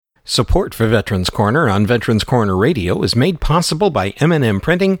Support for Veterans Corner on Veterans Corner Radio is made possible by M&M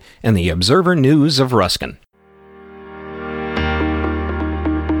Printing and the Observer News of Ruskin.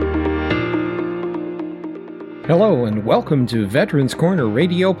 Hello and welcome to Veterans Corner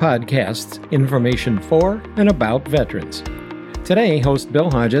Radio Podcasts, information for and about veterans. Today, host Bill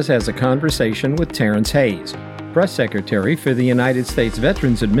Hodges has a conversation with Terrence Hayes, Press Secretary for the United States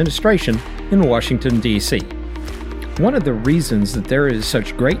Veterans Administration in Washington, D.C. One of the reasons that there is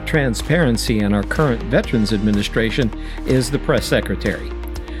such great transparency in our current Veterans Administration is the Press Secretary.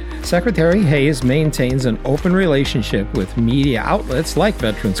 Secretary Hayes maintains an open relationship with media outlets like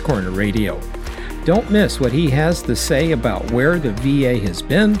Veterans Corner Radio. Don't miss what he has to say about where the VA has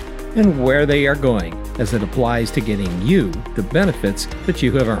been and where they are going as it applies to getting you the benefits that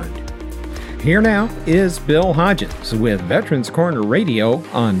you have earned. Here now is Bill Hodges with Veterans Corner Radio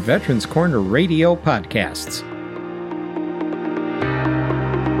on Veterans Corner Radio Podcasts.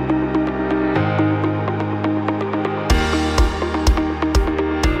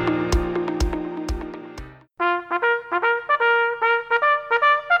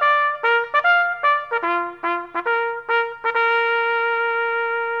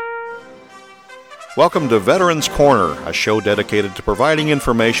 Welcome to Veterans Corner, a show dedicated to providing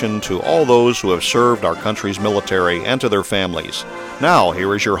information to all those who have served our country's military and to their families. Now,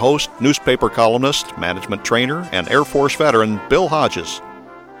 here is your host, newspaper columnist, management trainer, and Air Force veteran, Bill Hodges.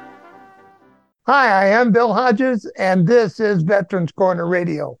 Hi, I am Bill Hodges, and this is Veterans Corner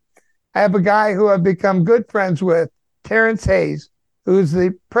Radio. I have a guy who I've become good friends with, Terrence Hayes, who's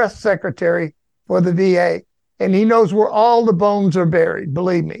the press secretary for the VA, and he knows where all the bones are buried,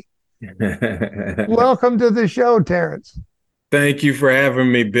 believe me. Welcome to the show, Terrence. Thank you for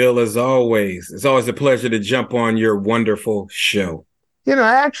having me, Bill, as always. It's always a pleasure to jump on your wonderful show. You know,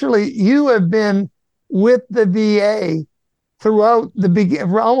 actually, you have been with the VA throughout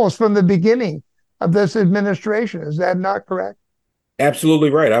almost from the beginning of this administration. Is that not correct? Absolutely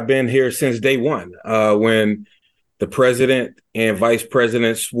right. I've been here since day one, when the president and vice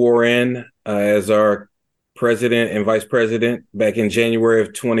president swore in as our president and vice president back in January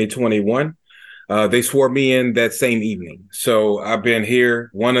of 2021. They swore me in that same evening. So I've been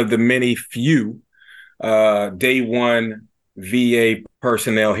here, one of the many few day one VA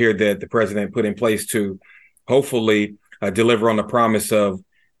personnel here that the president put in place to hopefully deliver on the promise of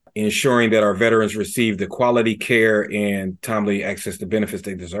ensuring that our veterans receive the quality care and timely access to benefits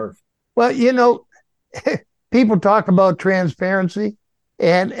they deserve. Well, you know, people talk about transparency,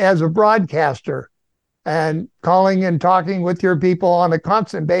 and as a broadcaster, and calling and talking with your people on a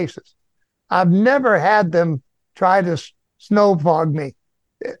constant basis, I've never had them try to snow fog me.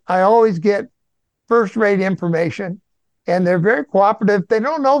 I always get first-rate information, and they're very cooperative. If they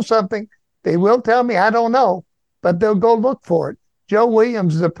don't know something, they will tell me, I don't know, but they'll go look for it. Joe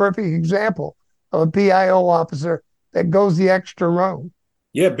Williams is a perfect example of a PIO officer that goes the extra road.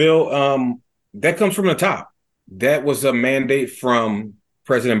 Yeah, Bill, that comes from the top. That was a mandate from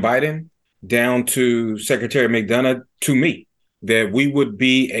President Biden down to Secretary McDonough, to me, that we would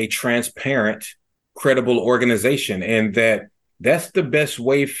be a transparent, credible organization, and that's the best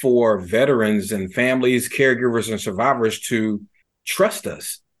way for veterans and families, caregivers, and survivors to trust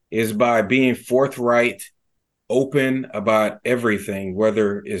us, is by being forthright, open about everything,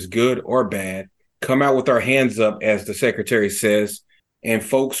 whether it's good or bad, come out with our hands up, as the secretary says, and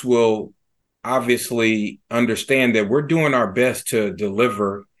folks will obviously understand that we're doing our best to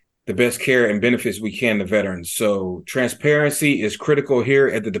deliver the best care and benefits we can to veterans. So transparency is critical here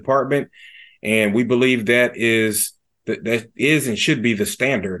at the department, and we believe that is and should be the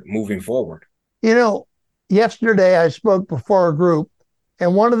standard moving forward. You know, yesterday I spoke before a group,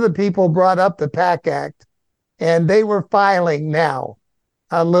 and one of the people brought up the PAC Act, and they were filing now.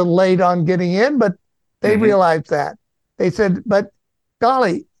 A little late on getting in, but they realized that. They said, but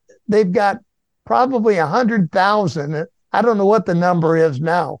golly, they've got probably 100,000. I don't know what the number is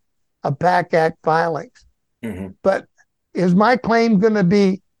now, of PAC Act filings. But is my claim going to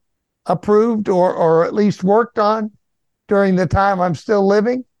be approved or at least worked on during the time I'm still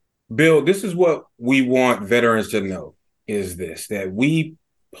living? Bill, this is what we want veterans to know, is this, that we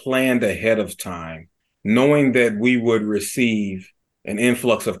planned ahead of time, knowing that we would receive an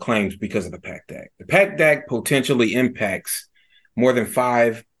influx of claims because of the PACT Act. The PACT Act potentially impacts more than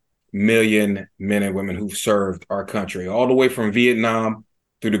 5 million men and women who've served our country, all the way from Vietnam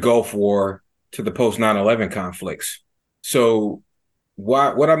through the Gulf War to the post 9/11 conflicts. So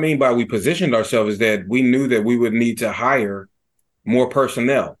what I mean by we positioned ourselves is that we knew that we would need to hire more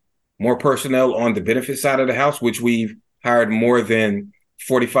personnel on the benefit side of the house, which we've hired more than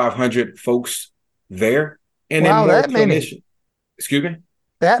 4,500 folks there. And wow, then more that many. Excuse me?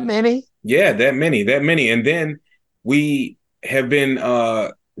 That many? Yeah, that many. And then we have been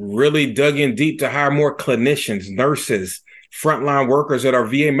really dug in deep to hire more clinicians, nurses, frontline workers at our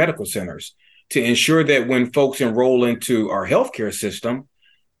VA medical centers to ensure that when folks enroll into our healthcare system,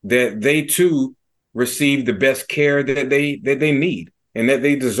 that they too receive the best care that they need and that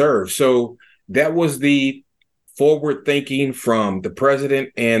they deserve. So that was the forward thinking from the president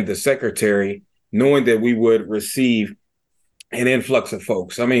and the secretary, knowing that we would receive an influx of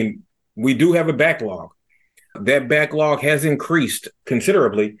folks. I mean, we do have a backlog. That backlog has increased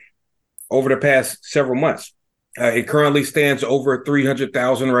considerably over the past several months. It currently stands over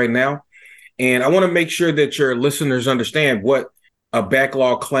 300,000 right now. And I want to make sure that your listeners understand what a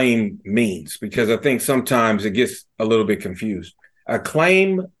backlog claim means, because I think sometimes it gets a little bit confused. A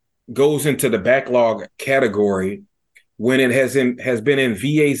claim goes into the backlog category when it has been in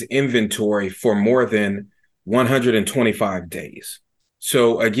VA's inventory for more than 125 days.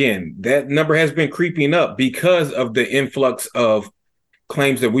 So again, that number has been creeping up because of the influx of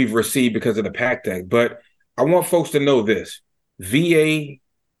claims that we've received because of the PACT Act. But I want folks to know this: VA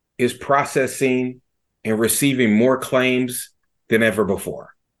is processing and receiving more claims than ever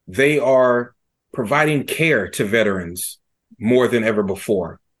before. They are providing care to veterans more than ever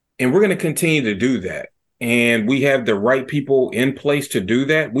before. And we're going to continue to do that. And we have the right people in place to do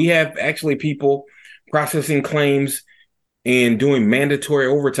that. We have actually people processing claims and doing mandatory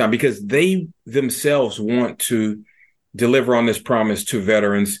overtime because they themselves want to deliver on this promise to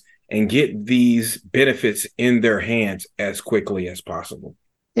veterans and get these benefits in their hands as quickly as possible.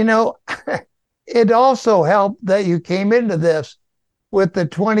 You know, it also helped that you came into this with the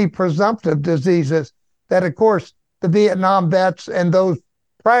 20 presumptive diseases that, of course, the Vietnam vets and those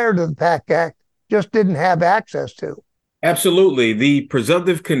prior to the PACT Act just didn't have access to. Absolutely. The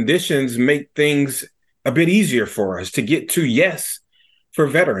presumptive conditions make things a bit easier for us to get to yes for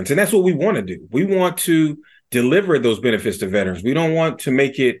veterans. And that's what we want to do. We want to deliver those benefits to veterans. We don't want to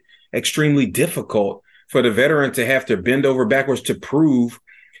make it extremely difficult for the veteran to have to bend over backwards to prove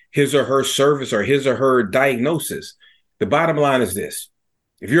his or her service or his or her diagnosis. The bottom line is this: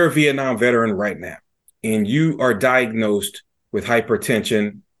 if you're a Vietnam veteran right now and you are diagnosed with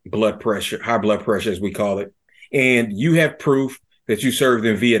hypertension, blood pressure, high blood pressure, as we call it, and you have proof that you served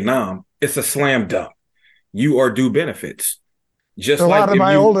in Vietnam, it's a slam dunk. You are due benefits. Just a like lot of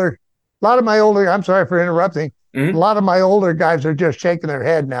my older, I'm sorry for interrupting. Mm-hmm. A lot of my older guys are just shaking their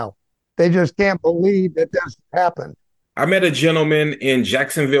head now. They just can't believe that this happened. I met a gentleman in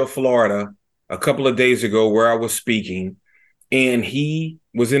Jacksonville, Florida, a couple of days ago where I was speaking, and he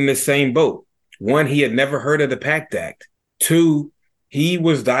was in the same boat. One, he had never heard of the PACT Act. Two, he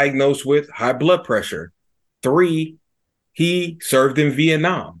was diagnosed with high blood pressure. Three, he served in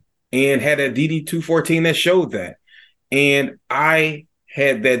Vietnam and had a DD-214 that showed that. And I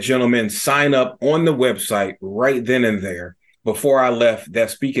had that gentleman sign up on the website right then and there before I left that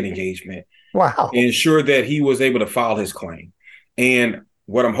speaking engagement. Wow. Ensure that he was able to file his claim. And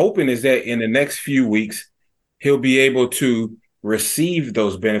what I'm hoping is that in the next few weeks, he'll be able to receive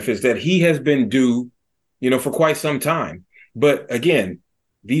those benefits that he has been due, for quite some time. But again,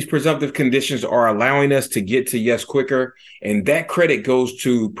 these presumptive conditions are allowing us to get to yes quicker. And that credit goes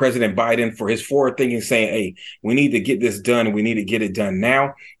to President Biden for his forward thinking, saying, hey, we need to get this done and we need to get it done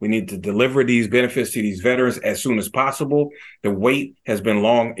now. We need to deliver these benefits to these veterans as soon as possible. The wait has been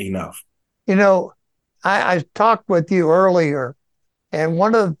long enough. I talked with you earlier, and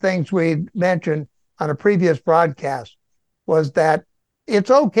one of the things we mentioned on a previous broadcast was that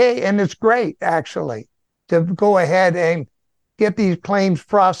it's okay and it's great, actually, to go ahead and get these claims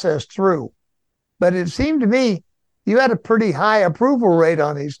processed through. But it seemed to me you had a pretty high approval rate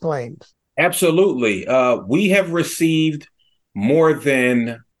on these claims. Absolutely. We have received more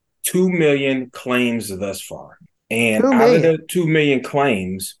than 2 million claims thus far. And out of the 2 million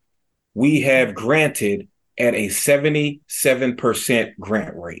claims, we have granted at a 77%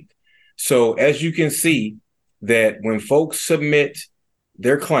 grant rate. So as you can see, that when folks submit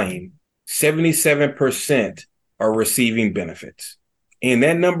their claim, 77% are receiving benefits. And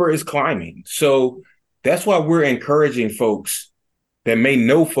that number is climbing. So that's why we're encouraging folks that may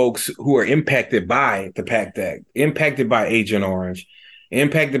know folks who are impacted by the PACT Act, impacted by Agent Orange,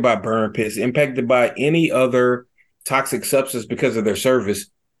 impacted by burn pits, impacted by any other toxic substance because of their service,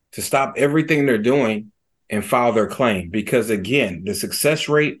 to stop everything they're doing and file their claim. Because again, the success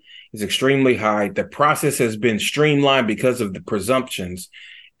rate is extremely high. The process has been streamlined because of the presumptions,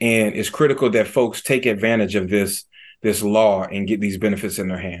 and it's critical that folks take advantage of this law and get these benefits in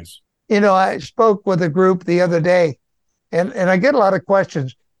their hands. I spoke with a group the other day, and I get a lot of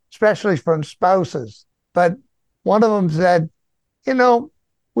questions, especially from spouses. But one of them said,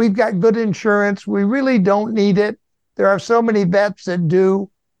 we've got good insurance. We really don't need it. There are so many vets that do.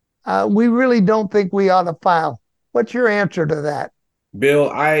 We really don't think we ought to file. What's your answer to that? Bill,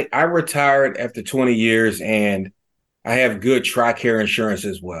 I retired after 20 years and I have good TRICARE insurance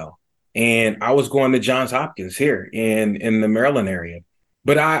as well. And I was going to Johns Hopkins here in the Maryland area.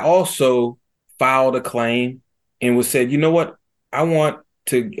 But I also filed a claim and was said, you know what? I want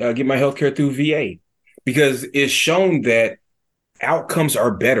to get my health care through VA because it's shown that outcomes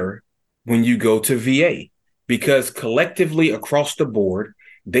are better when you go to VA because collectively across the board,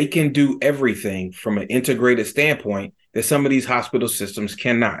 they can do everything from an integrated standpoint that some of these hospital systems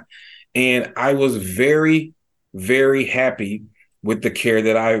cannot. And I was very, very happy with the care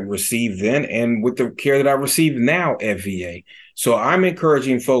that I received then and with the care that I receive now at VA. So I'm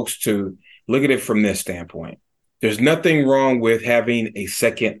encouraging folks to look at it from this standpoint. There's nothing wrong with having a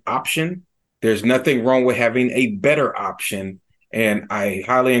second option. There's nothing wrong with having a better option. And I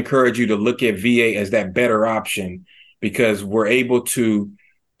highly encourage you to look at VA as that better option because we're able to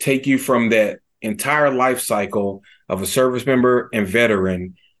take you from that entire life cycle of a service member and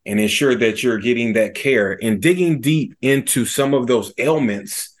veteran and ensure that you're getting that care and digging deep into some of those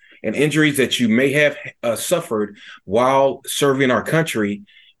ailments and injuries that you may have suffered while serving our country.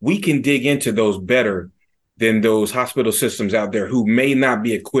 We can dig into those better than those hospital systems out there who may not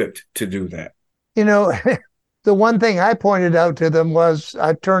be equipped to do that. You know, the one thing I pointed out to them was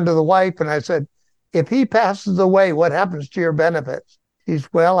I turned to the wife and I said, if he passes away, what happens to your benefits?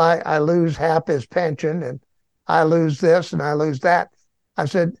 He's, well, I lose half his pension and I lose this and I lose that. I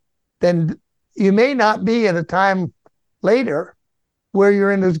said, then you may not be at a time later where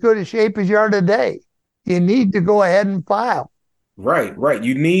you're in as good a shape as you are today. You need to go ahead and file. Right.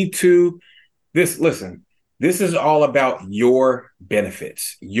 You need to, this is all about your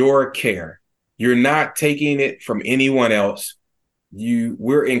benefits, your care. You're not taking it from anyone else.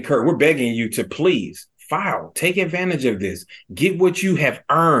 We're begging you to please file, take advantage of this, get what you have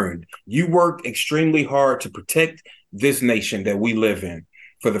earned. You worked extremely hard to protect this nation that we live in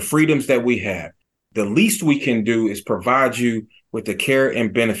for the freedoms that we have. The least we can do is provide you with the care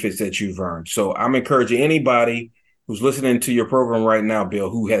and benefits that you've earned. So I'm encouraging anybody who's listening to your program right now, Bill,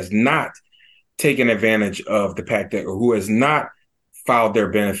 who has not taken advantage of the PACT Act or who has not filed their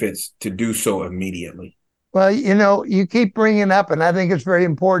benefits to do so immediately. Well, you know, you keep bringing up, and I think it's very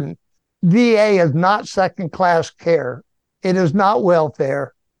important, VA is not second-class care. It is not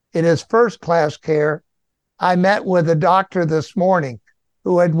welfare. It is first-class care. I met with a doctor this morning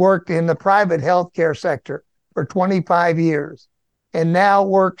who had worked in the private healthcare sector for 25 years and now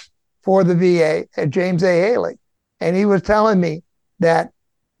works for the VA at James A. Haley. And he was telling me that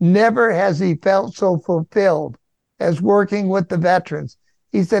never has he felt so fulfilled as working with the veterans.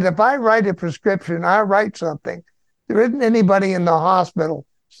 He said, if I write a prescription, I write something, there isn't anybody in the hospital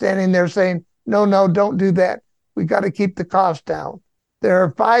standing there saying, no, don't do that. We got to keep the cost down. There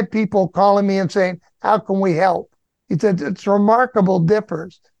are 5 people calling me and saying, how can we help? He said, it's a remarkable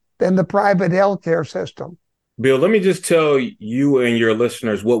difference than the private healthcare system. Bill, let me just tell you and your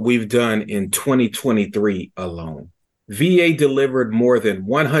listeners what we've done in 2023 alone. VA delivered more than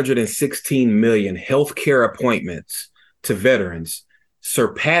 116 million healthcare appointments to veterans,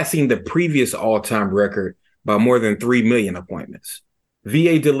 surpassing the previous all-time record by more than 3 million appointments.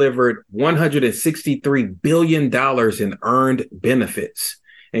 VA delivered $163 billion in earned benefits,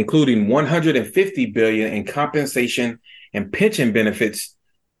 including $150 billion in compensation and pension benefits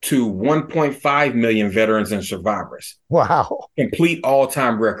to 1.5 million veterans and survivors. Wow. Complete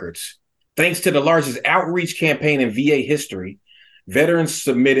all-time records. Thanks to the largest outreach campaign in VA history, veterans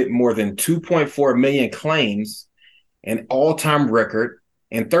submitted more than 2.4 million claims, an all-time record,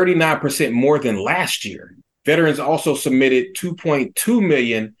 and 39% more than last year. Veterans also submitted 2.2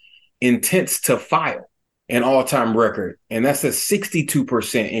 million intents to file, an all-time record, and that's a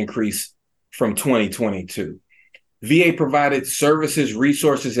 62% increase from 2022. VA provided services,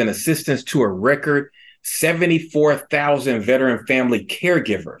 resources, and assistance to a record 74,000 veteran family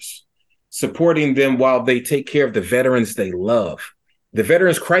caregivers, supporting them while they take care of the veterans they love. The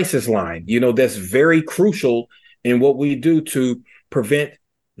Veterans Crisis Line, that's very crucial in what we do to prevent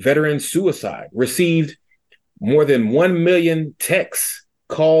veteran suicide, received more than 1 million texts,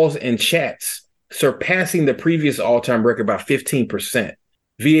 calls, and chats, surpassing the previous all-time record by 15%.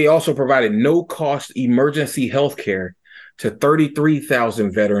 VA also provided no-cost emergency health care to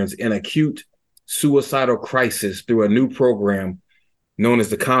 33,000 veterans in acute suicidal crisis through a new program known as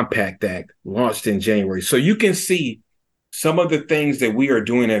the Compact Act, launched in January. So you can see some of the things that we are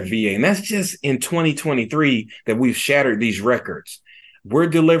doing at VA, and that's just in 2023 that we've shattered these records. We're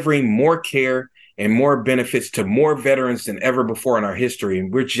delivering more care and more benefits to more veterans than ever before in our history.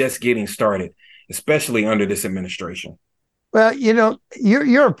 And we're just getting started, especially under this administration. Well,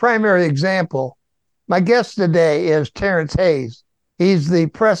 you're a primary example. My guest today is Terrence Hayes. He's the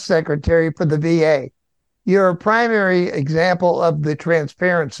press secretary for the VA. You're a primary example of the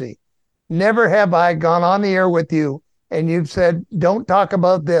transparency. Never have I gone on the air with you and you've said, don't talk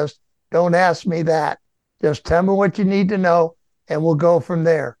about this, don't ask me that. Just tell me what you need to know and we'll go from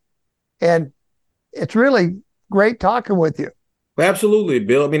there. And it's really great talking with you. Well, absolutely,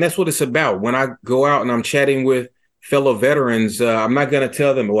 Bill. I mean, that's what it's about. When I go out and I'm chatting with fellow veterans, I'm not going to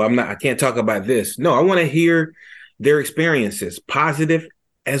tell them, well, I can't talk about this. No, I want to hear their experiences, positive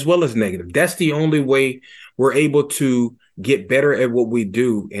as well as negative. That's the only way we're able to get better at what we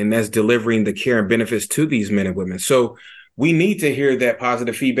do, and that's delivering the care and benefits to these men and women. So we need to hear that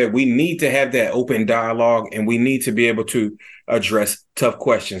positive feedback. We need to have that open dialogue, and we need to be able to address tough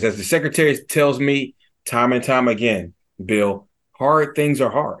questions. As the secretary tells me time and time again, Bill, hard things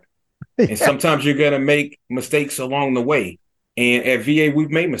are hard. And sometimes you're going to make mistakes along the way. And at VA, we've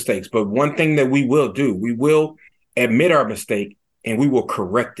made mistakes. But one thing that we will do, we will admit our mistake and we will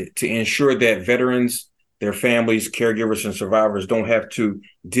correct it to ensure that veterans, their families, caregivers, and survivors don't have to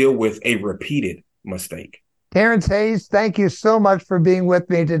deal with a repeated mistake. Terrence Hayes, thank you so much for being with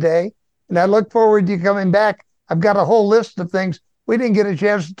me today. And I look forward to you coming back. I've got a whole list of things we didn't get a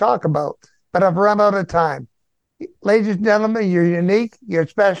chance to talk about, but I've run out of time. Ladies and gentlemen, you're unique, you're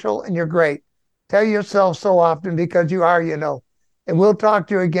special, and you're great. Tell yourself so often because you are, And we'll talk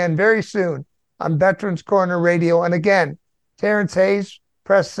to you again very soon on Veterans Corner Radio. And again, Terrence Hayes,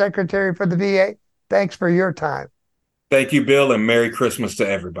 Press Secretary for the VA, thanks for your time. Thank you, Bill, and Merry Christmas to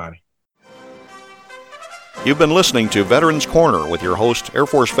everybody. You've been listening to Veterans Corner with your host, Air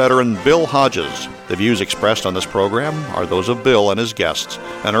Force veteran Bill Hodges. The views expressed on this program are those of Bill and his guests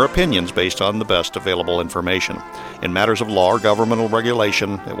and are opinions based on the best available information. In matters of law or governmental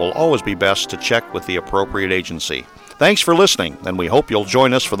regulation, it will always be best to check with the appropriate agency. Thanks for listening, and we hope you'll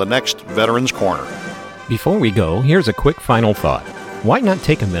join us for the next Veterans Corner. Before we go, here's a quick final thought. Why not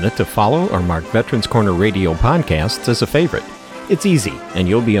take a minute to follow or mark Veterans Corner Radio podcasts as a favorite? It's easy, and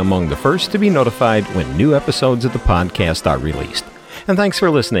you'll be among the first to be notified when new episodes of the podcast are released. And thanks for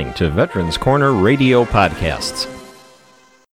listening to Veterans Corner Radio Podcasts.